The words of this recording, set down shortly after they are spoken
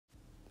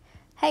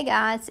Hey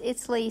guys,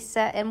 it's Lisa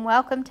and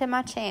welcome to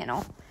my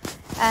channel.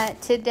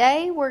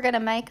 Today we're going to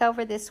make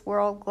over this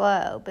world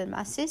globe, and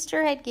my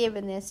sister had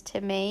given this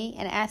to me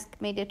and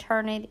asked me to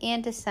turn it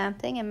into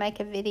something and make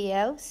a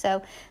video,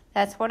 so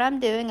that's what I'm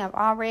doing. I've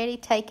already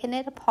taken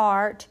it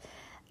apart,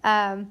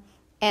 and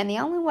the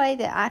only way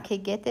that I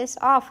could get this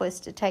off was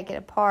to take it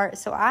apart,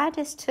 so I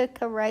just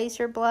took a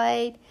razor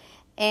blade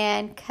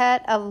and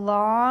cut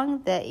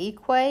along the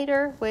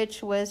equator,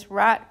 which was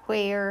right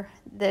where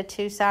the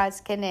two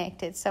sides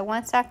connected. So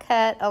once I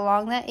cut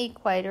along the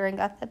equator and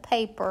got the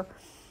paper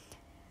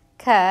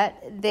cut,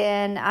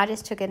 then I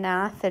just took a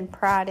knife and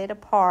pried it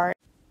apart,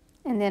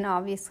 and then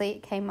obviously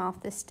it came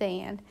off the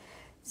stand.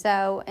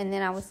 So, and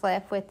then I was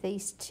left with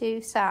these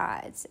two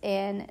sides,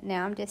 and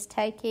now I'm just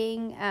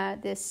taking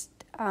this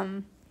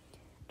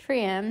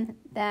trim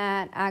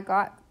that I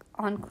got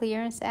on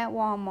clearance at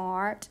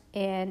Walmart,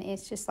 and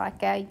it's just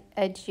like a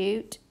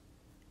jute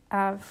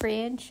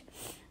fringe,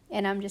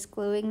 and I'm just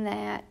gluing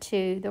that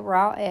to the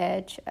raw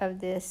edge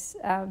of this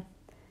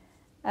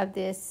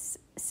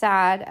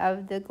side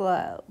of the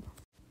globe.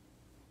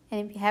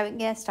 And if you haven't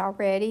guessed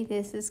already,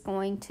 this is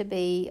going to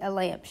be a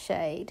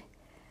lampshade.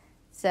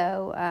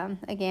 So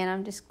again,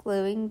 I'm just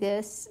gluing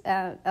this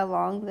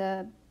along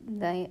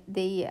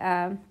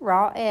the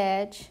raw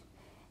edge.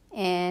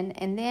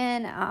 And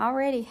then I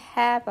already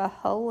have a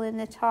hole in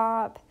the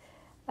top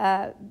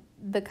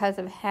because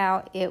of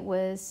how it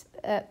was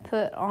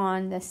put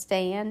on the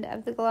stand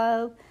of the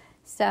globe.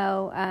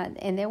 So,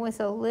 and there was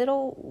a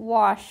little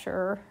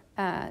washer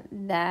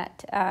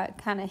that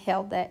kind of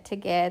held that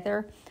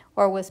together,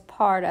 or was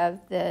part of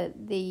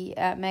the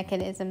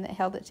mechanism that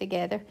held it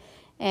together.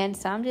 And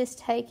so I'm just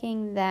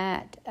taking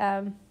that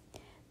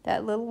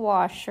little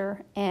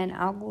washer, and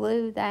I'll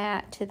glue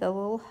that to the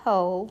little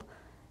hole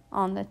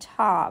on the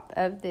top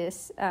of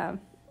this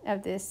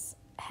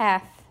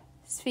half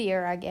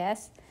sphere, I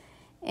guess,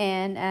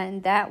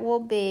 and that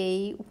will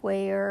be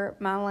where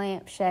my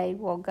lampshade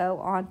will go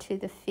onto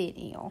the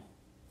finial.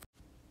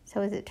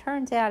 So as it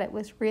turns out, it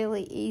was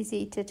really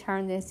easy to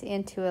turn this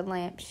into a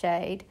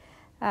lampshade.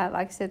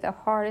 Like I said, the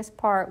hardest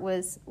part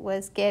was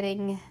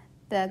getting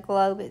the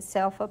globe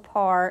itself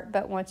apart,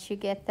 but once you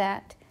get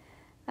that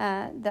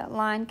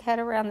line cut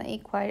around the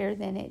equator,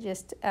 then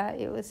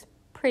it was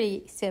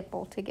pretty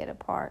simple to get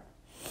apart.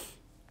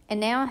 And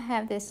now I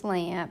have this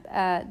lamp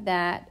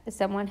that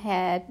someone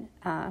had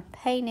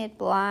painted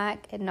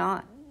black and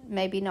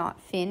maybe not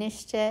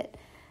finished it.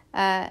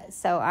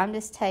 So I'm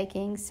just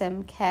taking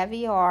some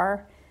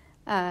caviar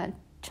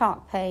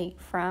chalk paint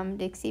from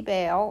Dixie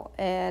Belle,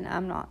 and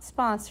I'm not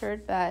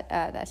sponsored, but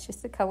that's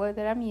just the color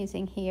that I'm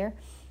using here.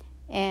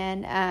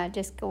 And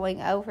just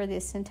going over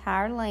this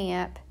entire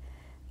lamp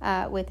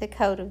with a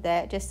coat of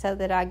that, just so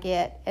that I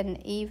get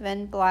an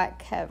even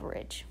black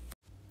coverage.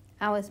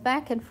 I was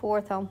back and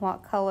forth on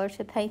what color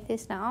to paint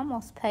this, and I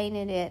almost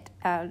painted it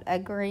a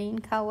green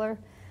color,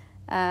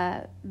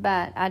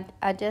 but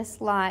I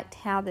just liked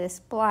how this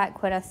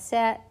black, when I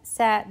sat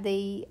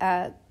the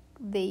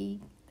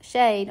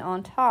shade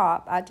on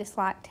top, I just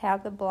liked how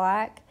the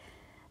black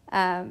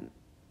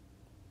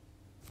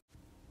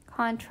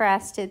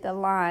contrasted the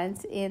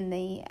lines in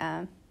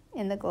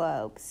the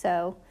globe.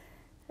 So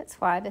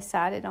that's why I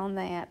decided on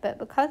that. But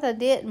because I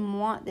didn't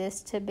want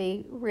this to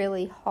be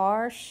really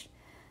harsh,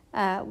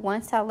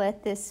 once I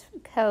let this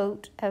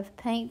coat of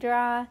paint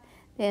dry,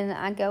 then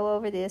I go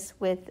over this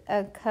with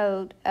a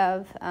coat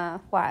of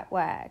white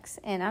wax.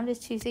 And I'm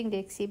just using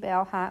Dixie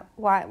Belle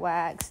white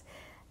wax.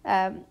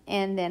 And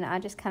then I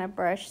just kind of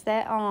brush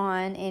that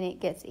on, and it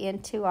gets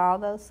into all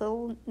those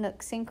little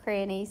nooks and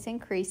crannies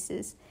and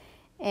creases.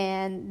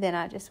 And then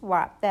I just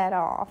wipe that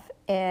off.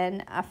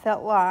 And I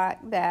felt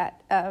like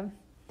that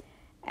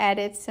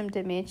added some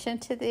dimension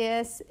to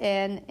this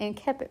and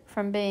kept it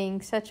from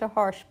being such a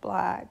harsh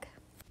black.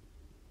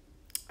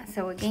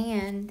 So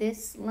again,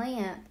 this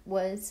lamp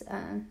was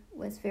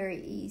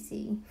very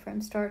easy from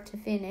start to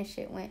finish.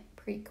 It went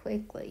pretty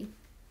quickly.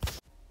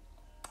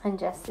 And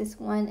just this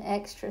one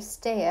extra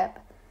step,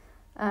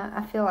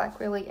 I feel like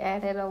really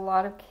added a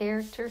lot of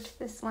character to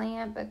this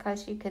lamp,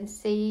 because you can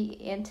see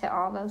into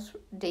all those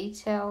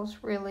details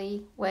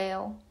really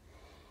well.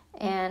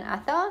 And I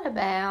thought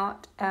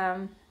about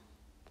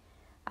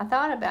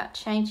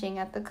changing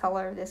up the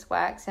color of this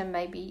wax and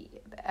maybe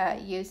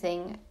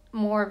using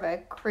more of a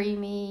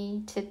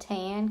creamy to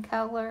tan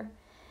color,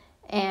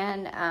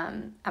 and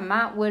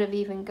I would have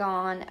even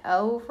gone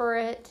over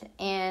it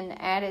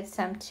and added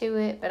some to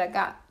it, but I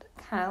got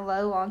kind of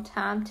low on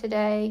time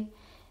today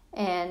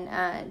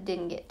and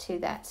didn't get to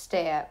that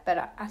step.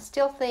 But I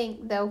still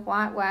think the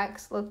white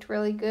wax looked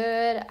really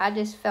good. I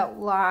just felt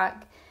like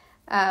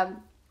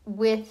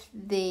with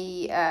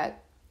the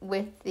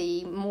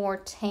more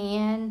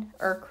tan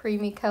or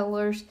creamy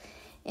colors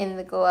in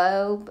the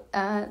globe,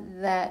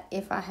 that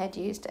if I had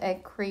used a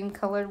cream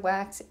colored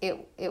wax,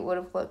 it would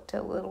have looked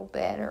a little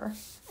better.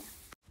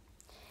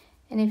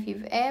 And if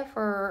you've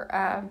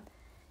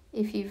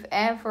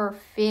ever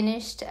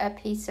finished a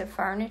piece of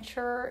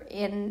furniture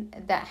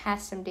that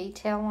has some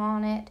detail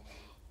on it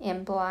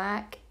in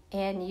black,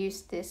 and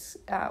use this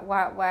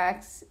white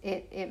wax,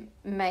 it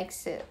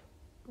makes it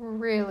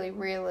really,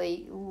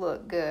 really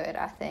look good,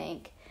 I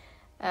think.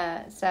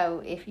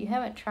 So if you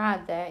haven't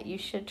tried that, you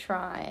should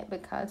try it,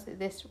 because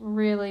this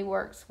really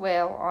works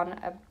well on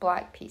a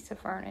black piece of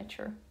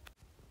furniture.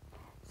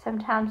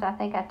 Sometimes I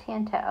think I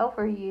tend to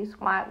overuse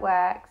white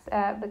wax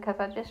because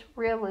I just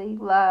really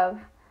love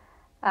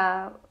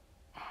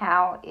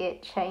how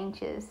it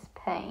changes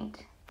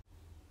paint.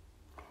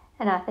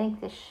 And I think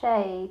the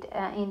shade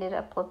ended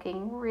up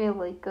looking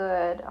really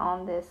good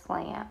on this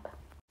lamp.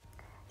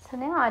 So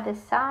now I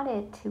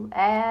decided to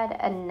add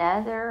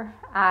another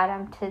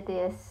item to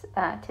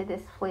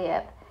this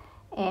flip,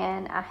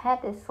 and I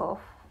had this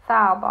little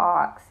file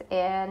box,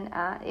 and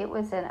it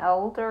was an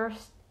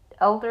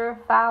older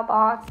file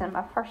box, and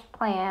my first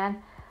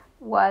plan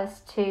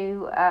was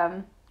to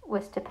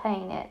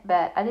paint it,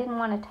 but I didn't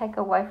want to take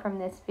away from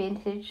this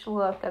vintage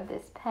look of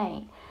this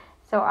paint.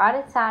 So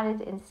I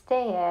decided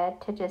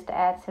instead to just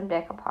add some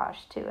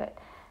decoupage to it.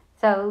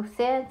 So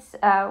since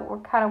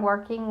we're kind of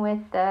working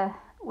with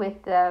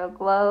the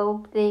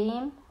globe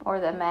theme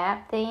or the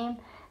map theme,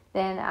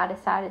 then I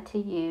decided to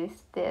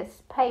use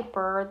this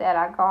paper that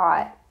I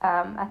got.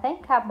 I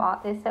think I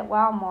bought this at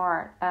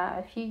Walmart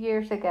a few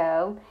years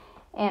ago,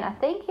 and I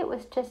think it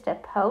was just a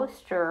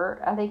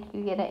poster. I think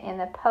you get it in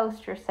the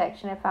poster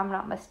section, if I'm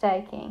not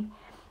mistaken.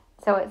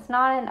 So it's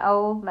not an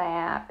old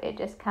map. It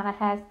just kind of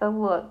has the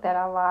look that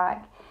I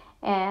like.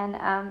 And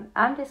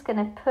I'm just going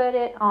to put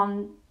it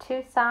on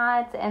two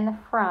sides and the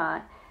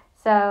front.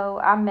 So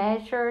I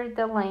measured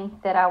the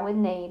length that I would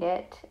need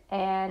it,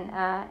 and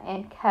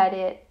cut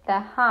it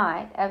the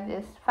height of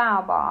this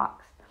file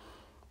box.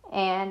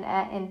 And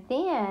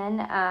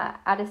then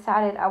I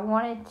decided I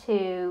wanted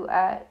to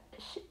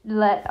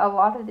let a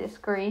lot of this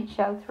green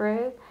show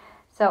through.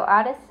 So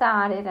I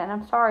decided, and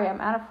I'm sorry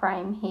I'm out of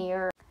frame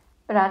here,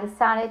 but I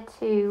decided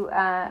to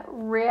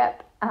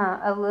rip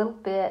a little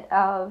bit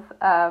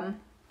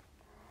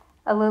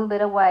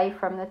away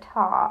from the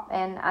top,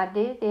 and I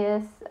do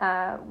this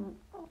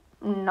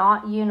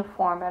not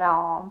uniform at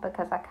all,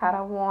 because I kind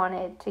of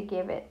wanted to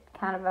give it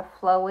kind of a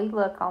flowy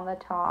look on the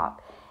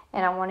top,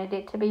 and I wanted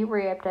it to be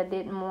ripped. I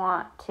didn't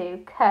want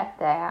to cut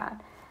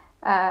that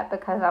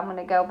because I'm going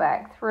to go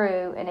back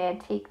through and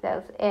antique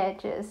those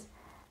edges.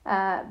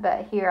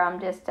 But here I'm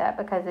just,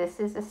 because this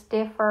is a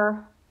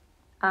stiffer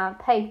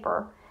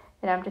paper,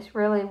 and I'm just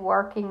really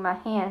working my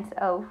hands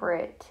over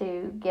it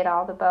to get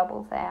all the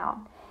bubbles out.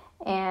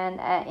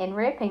 And in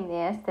ripping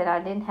this, that I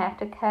didn't have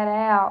to cut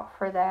out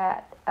for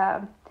that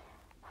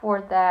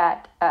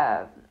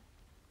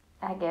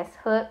I guess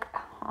hook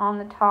on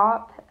the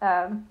top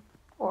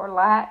or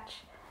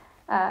latch.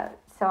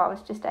 So I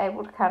was just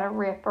able to kind of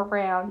rip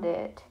around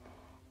it,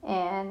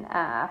 and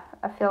I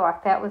feel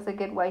like that was a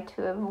good way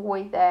to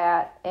avoid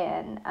that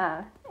and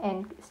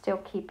still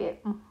keep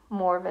it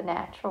more of a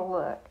natural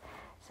look.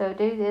 So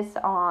do this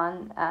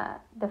on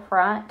the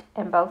front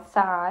and both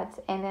sides,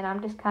 and then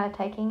I'm just kind of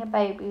taking a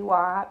baby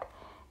wipe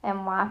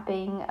and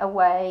wiping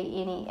away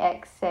any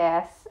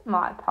excess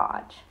Mod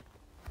Podge.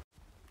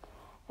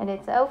 And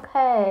it's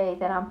okay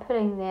that I'm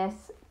putting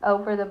this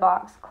over the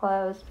box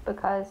closed,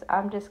 because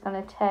I'm just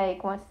going to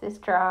take, once this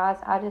dries,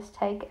 I just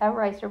take a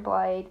razor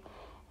blade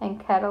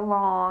and cut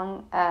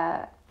along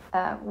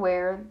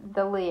where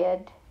the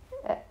lid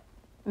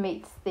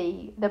meets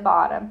the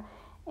bottom,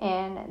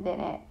 and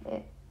then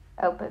it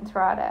opens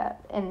right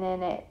up, and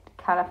then it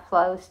kind of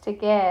flows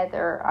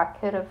together. I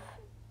could have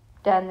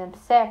done them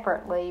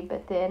separately,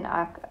 but then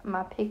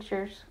my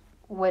pictures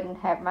wouldn't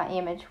have, my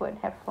image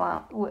wouldn't have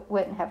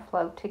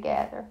flowed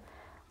together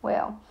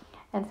well.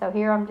 And so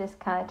here I'm just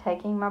kind of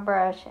taking my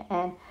brush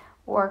and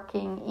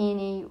working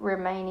any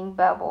remaining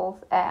bubbles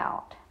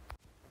out.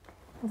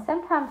 And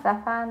sometimes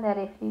I find that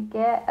if you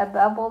get a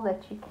bubble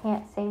that you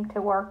can't seem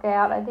to work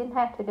out, I didn't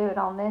have to do it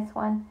on this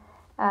one,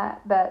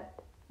 but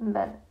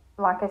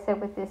like I said,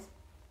 with this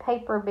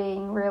paper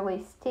being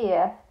really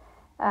stiff,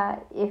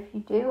 if you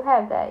do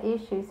have that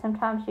issue,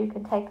 sometimes you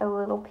can take a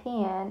little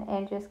pin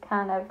and just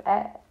kind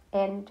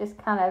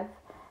of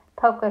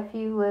poke a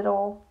few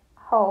little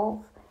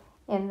holes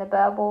in the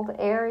bubbled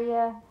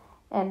area,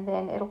 and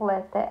then it'll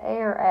let the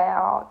air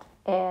out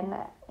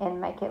and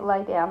make it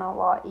lay down a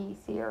lot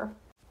easier.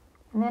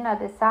 And then I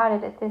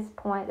decided at this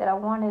point that I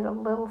wanted a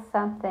little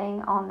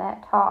something on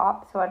that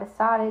top, so I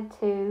decided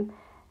to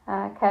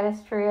cut a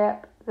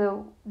strip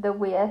the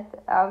width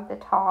of the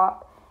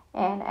top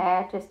and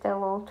add just a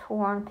little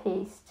torn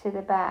piece to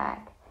the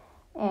back.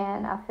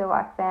 And I feel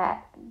like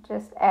that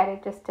just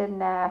added just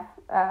enough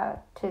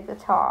to the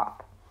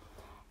top.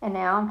 And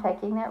now I'm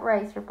taking that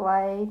razor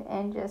blade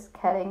and just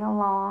cutting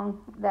along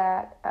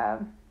that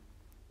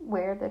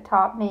where the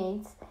top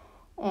meets,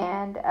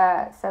 and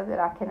so that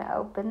I can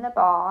open the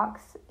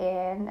box.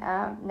 And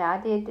now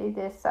I did do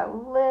this a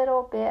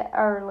little bit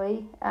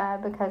early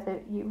because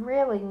you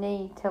really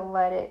need to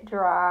let it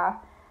dry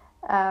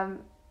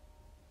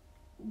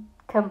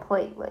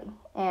completely.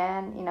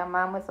 And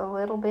mine was a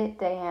little bit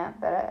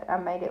damp, but I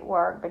made it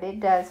work. But it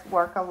does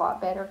work a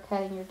lot better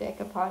cutting your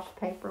decoupage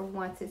paper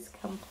once it's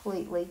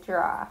completely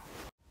dry.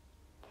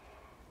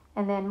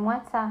 And then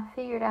once I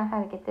figured out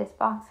how to get this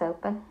box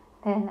open,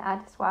 then I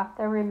just wiped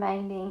the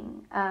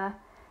remaining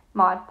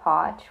Mod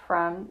Podge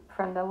from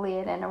the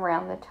lid and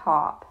around the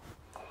top.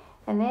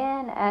 And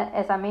then,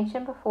 as I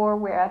mentioned before,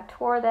 where I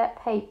tore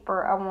that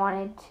paper, I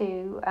wanted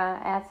to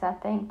add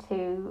something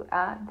to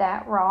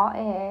that raw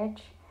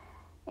edge.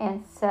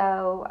 And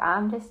so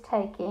I'm just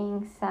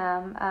taking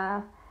some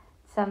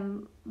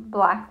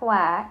black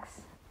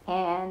wax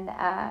and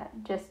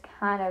just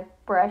kind of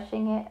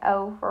brushing it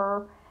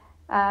over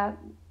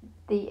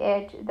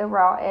the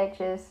raw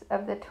edges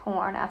of the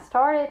torn. I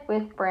started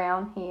with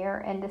brown here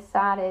and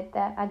decided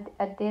that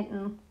I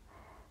didn't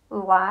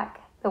like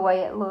the way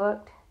it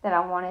looked, that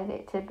I wanted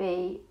it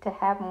to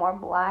have more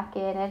black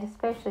in it,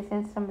 especially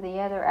since some of the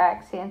other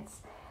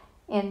accents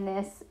in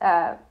this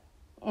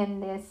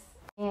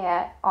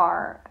yet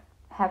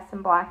have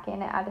some black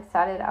in it. I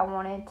decided I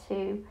wanted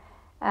to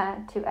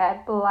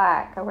add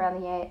black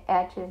around the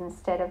edges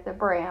instead of the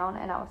brown,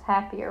 and I was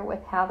happier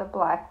with how the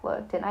black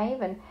looked. And I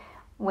even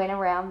went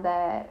around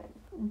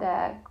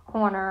the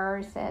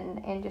corners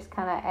and just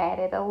kind of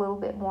added a little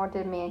bit more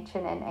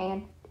dimension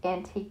and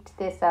antiqued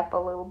this up a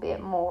little bit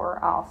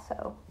more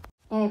also.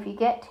 And if you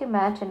get too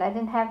much, and I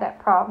didn't have that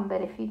problem,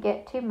 but if you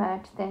get too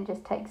much, then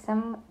just take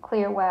some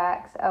clear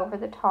wax over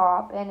the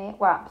top and it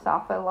wipes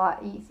off a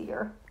lot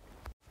easier.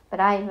 But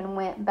I even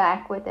went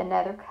back with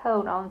another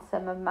coat on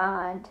some of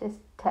mine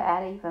to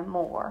add even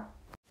more.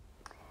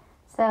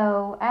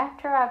 So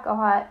after I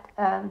got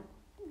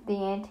the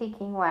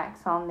antiquing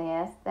wax on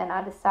this, then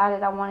I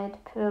decided I wanted to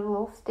put a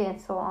little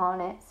stencil on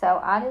it. So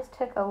I just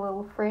took a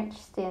little French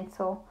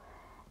stencil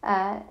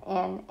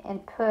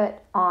and put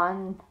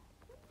on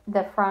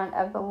the front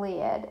of the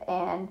lid,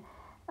 and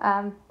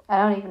I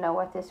don't even know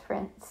what this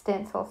French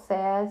stencil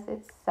says.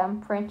 It's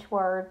some French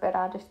word, but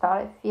I just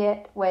thought it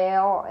fit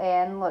well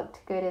and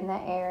looked good in the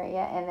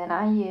area. And then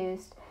I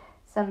used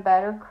some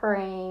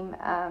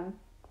buttercream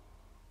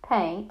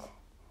paint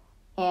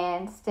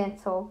and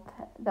stenciled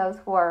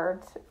those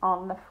words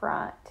on the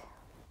front.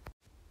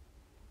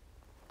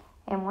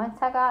 And once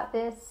I got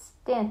this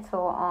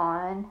stencil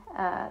on,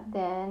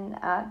 then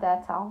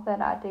that's all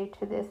that I do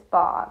to this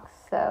box.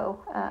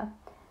 So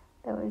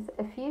there was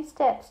a few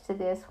steps to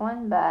this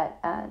one, but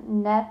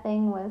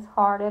nothing was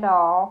hard at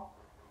all.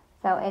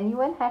 So, and you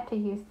wouldn't have to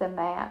use the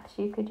maps.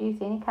 You could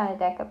use any kind of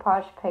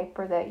decoupage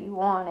paper that you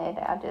wanted.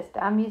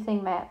 I'm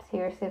using maps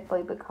here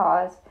simply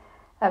because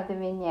of the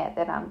vignette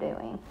that I'm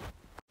doing.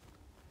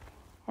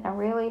 And I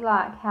really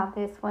like how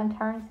this one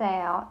turns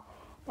out.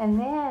 And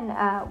then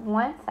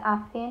once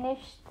I finish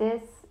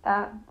this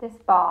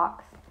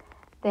box,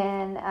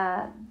 then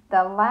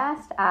the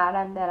last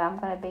item that I'm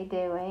going to be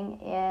doing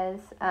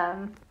is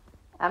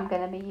I'm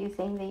going to be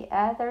using the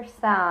other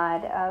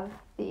side of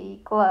the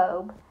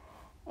globe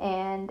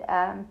and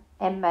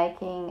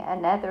making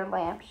another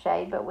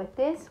lampshade. But with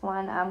this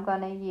one, I'm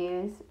going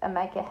to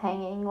make a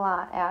hanging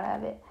light out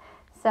of it.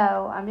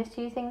 So I'm just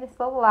using this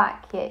little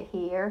light kit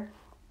here,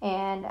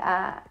 and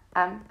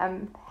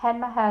I'm had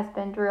my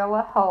husband drill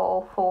a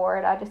hole for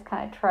it. I just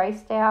kind of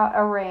traced out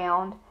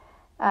around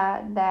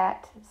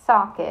that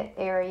socket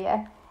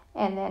area,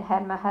 and then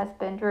had my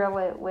husband drill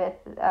it with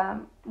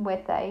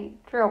a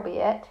drill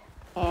bit,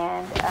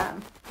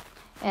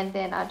 and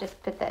then I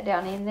just put that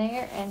down in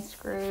there and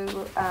screw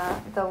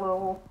the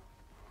little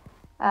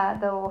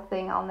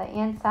thing on the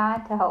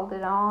inside to hold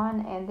it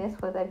on. And this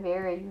was a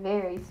very,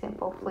 very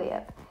simple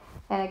flip.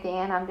 And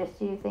again, I'm just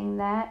using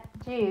that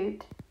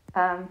jute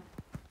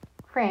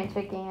French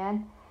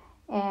again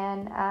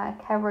and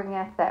covering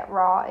up that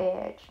raw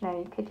edge. Now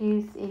you could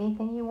use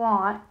anything you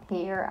want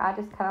here. I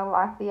just kind of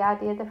like the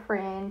idea of the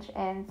fringe,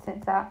 and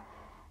since I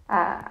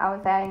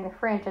was adding the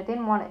fringe, I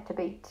didn't want it to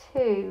be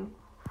too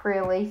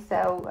frilly,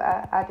 so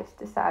I just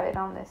decided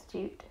on this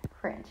jute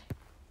fringe.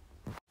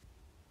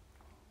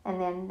 And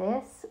then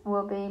this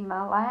will be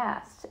my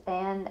last,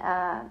 and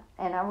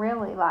I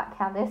really like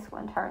how this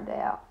one turned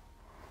out.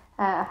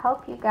 I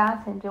hope you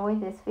guys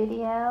enjoyed this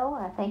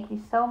video. Thank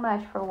you so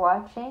much for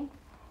watching.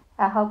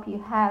 I hope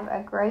you have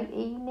a great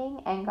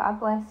evening, and God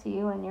bless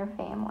you and your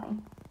family.